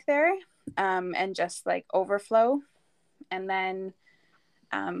storage back there and just like overflow. And then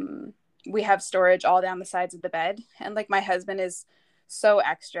we have storage all down the sides of the bed. And like my husband is so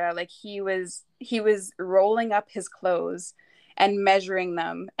extra. Like he was rolling up his clothes and measuring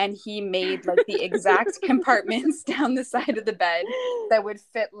them, and he made like the exact compartments down the side of the bed that would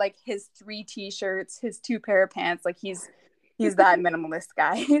fit like his 3 t-shirts, his 2 pair of pants. Like he's that minimalist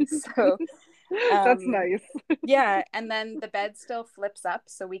guy. So That's nice. yeah, and then the bed still flips up,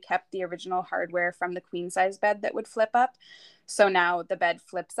 so we kept the original hardware from the queen size bed that would flip up. So now the bed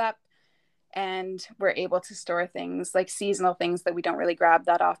flips up and we're able to store things like seasonal things that we don't really grab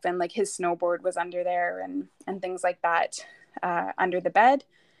that often, like his snowboard was under there and things like that under the bed.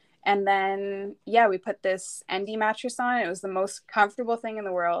 And then yeah, we put this Endy mattress on. It was the most comfortable thing in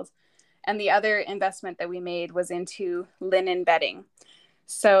the world. And the other investment that we made was into linen bedding.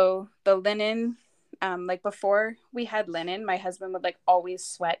 So the linen, like before we had linen, my husband would like always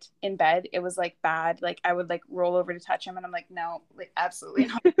sweat in bed. It was like bad. Like I would like roll over to touch him and I'm like, no, like absolutely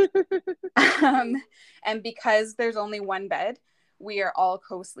not. And because there's only one bed, we are all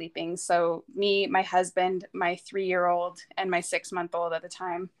co-sleeping. So me, my husband, my 3-year-old, and my 6-month-old at the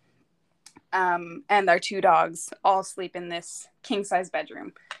time, and our 2 dogs all sleep in this king size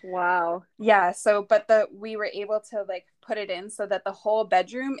bedroom. Wow. Yeah. So, but we were able to like put it in so that the whole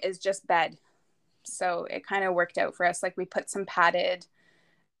bedroom is just bed. So it kind of worked out for us. Like we put some padded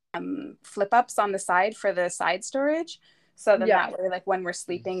flip ups on the side for the side storage. So then that way, like when we're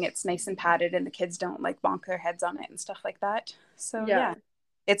sleeping, it's nice and padded and the kids don't like bonk their heads on it and stuff like that. So yeah,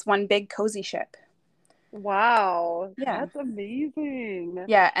 it's one big cozy ship. Wow. Yeah. That's amazing.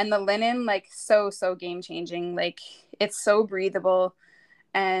 Yeah. And the linen, like so game changing. Like it's so breathable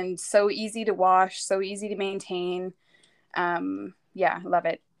and so easy to wash, so easy to maintain. Yeah, love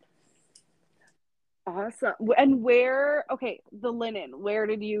it. Awesome. And the linen, where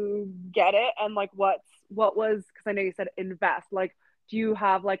did you get it? And like what was, because I know you said invest, like, do you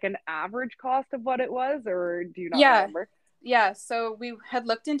have like an average cost of what it was, or do you not remember? Yeah. So we had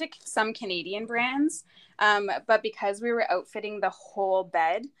looked into some Canadian brands, but because we were outfitting the whole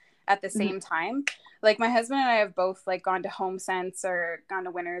bed at the same time, like my husband and I have both like gone to HomeSense or gone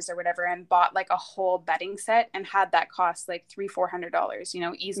to Winners or whatever and bought like a whole bedding set and had that cost like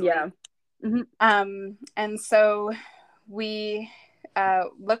 $300-400, easily. Yeah. And so we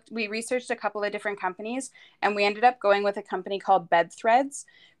we researched a couple of different companies and we ended up going with a company called Bed Threads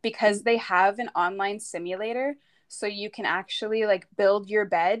because they have an online simulator. So you can actually like build your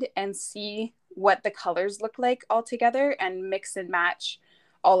bed and see what the colors look like all together and mix and match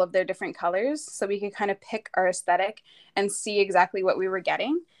all of their different colors. So we could kind of pick our aesthetic and see exactly what we were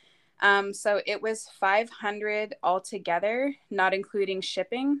getting. So it was $500 altogether, not including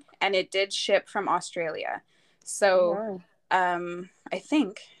shipping, and it did ship from Australia. So I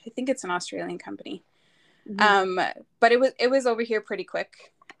think it's an Australian company. But it was over here pretty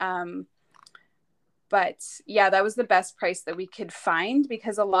quick. But yeah, that was the best price that we could find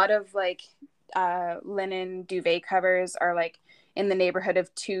because a lot of like linen duvet covers are like in the neighborhood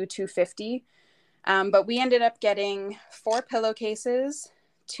of $250. But we ended up getting 4 pillowcases,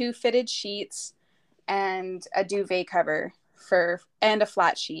 2 fitted sheets, and a duvet cover and a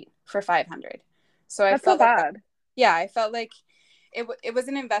flat sheet for $500. So That's so bad. I felt like it was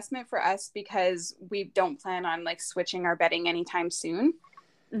an investment for us because we don't plan on like switching our bedding anytime soon.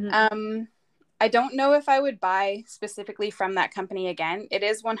 I don't know if I would buy specifically from that company again. It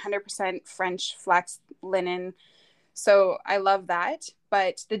is 100% French flax linen. So I love that.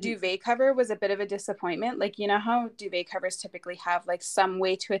 But the duvet cover was a bit of a disappointment. Like, you know how duvet covers typically have like some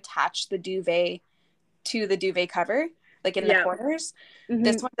way to attach the duvet to the duvet cover? like in the corners.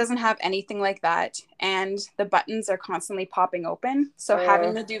 This one doesn't have anything like that. And the buttons are constantly popping open. So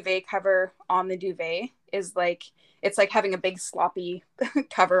having the duvet cover on the duvet is like, it's like having a big sloppy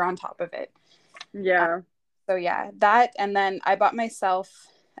cover on top of it. Yeah. So yeah, that. And then I bought myself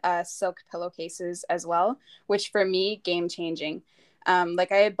silk pillowcases as well, which for me, game changing.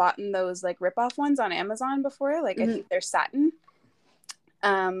 Like I had bought those like rip-off ones on Amazon before, like I think they're satin.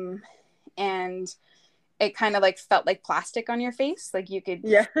 And it kind of like felt like plastic on your face. Like you could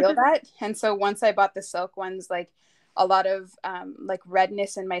feel that. And so once I bought the silk ones, like a lot of like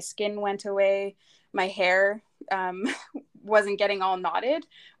redness in my skin went away. My hair wasn't getting all knotted,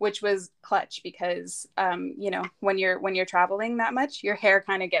 which was clutch because, you know, when you're traveling that much, your hair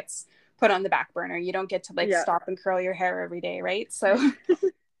kind of gets put on the back burner. You don't get to like stop and curl your hair every day. Right. So,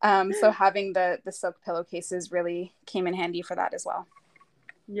 so having the silk pillowcases really came in handy for that as well.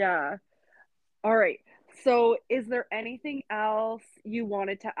 Yeah. All right. So is there anything else you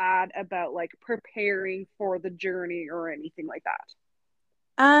wanted to add about like preparing for the journey or anything like that?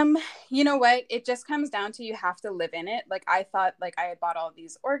 You know what? It just comes down to you have to live in it. Like I thought like I had bought all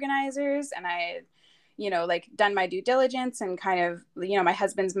these organizers and I had, you know, like done my due diligence and kind of, you know, my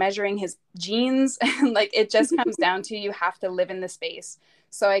husband's measuring his jeans and like it just comes down to you have to live in the space.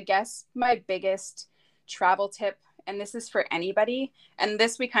 So I guess my biggest travel tip, and this is for anybody, and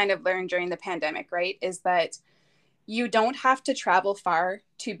this we kind of learned during the pandemic, right, is that you don't have to travel far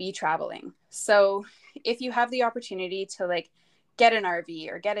to be traveling. So if you have the opportunity to like get an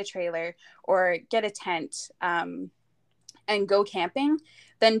RV or get a trailer or get a tent and go camping,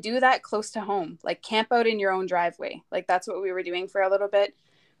 then do that close to home. Like camp out in your own driveway. Like that's what we were doing for a little bit.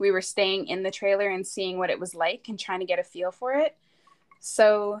 We were staying in the trailer and seeing what it was like and trying to get a feel for it.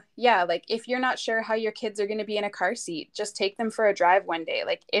 So yeah, like if you're not sure how your kids are going to be in a car seat, just take them for a drive one day.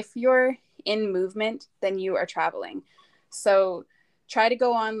 Like if you're in movement, then you are traveling. So try to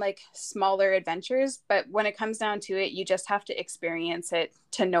go on like smaller adventures, but when it comes down to it, you just have to experience it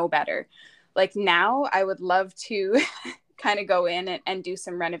to know better. Like now I would love to kind of go in and do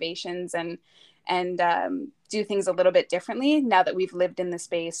some renovations and do things a little bit differently now that we've lived in the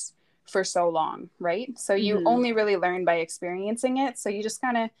space for so long, right? So you only really learn by experiencing it. So you just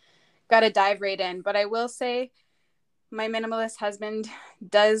kind of got to dive right in. But I will say my minimalist husband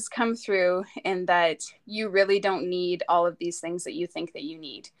does come through in that you really don't need all of these things that you think that you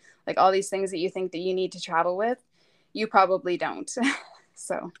need. Like all these things that you think that you need to travel with, you probably don't.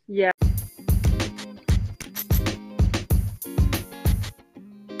 So yeah.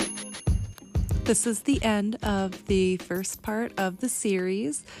 This is the end of the first part of the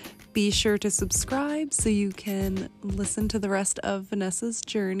series. Be sure to subscribe so you can listen to the rest of Vanessa's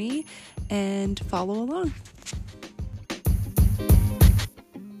journey and follow along.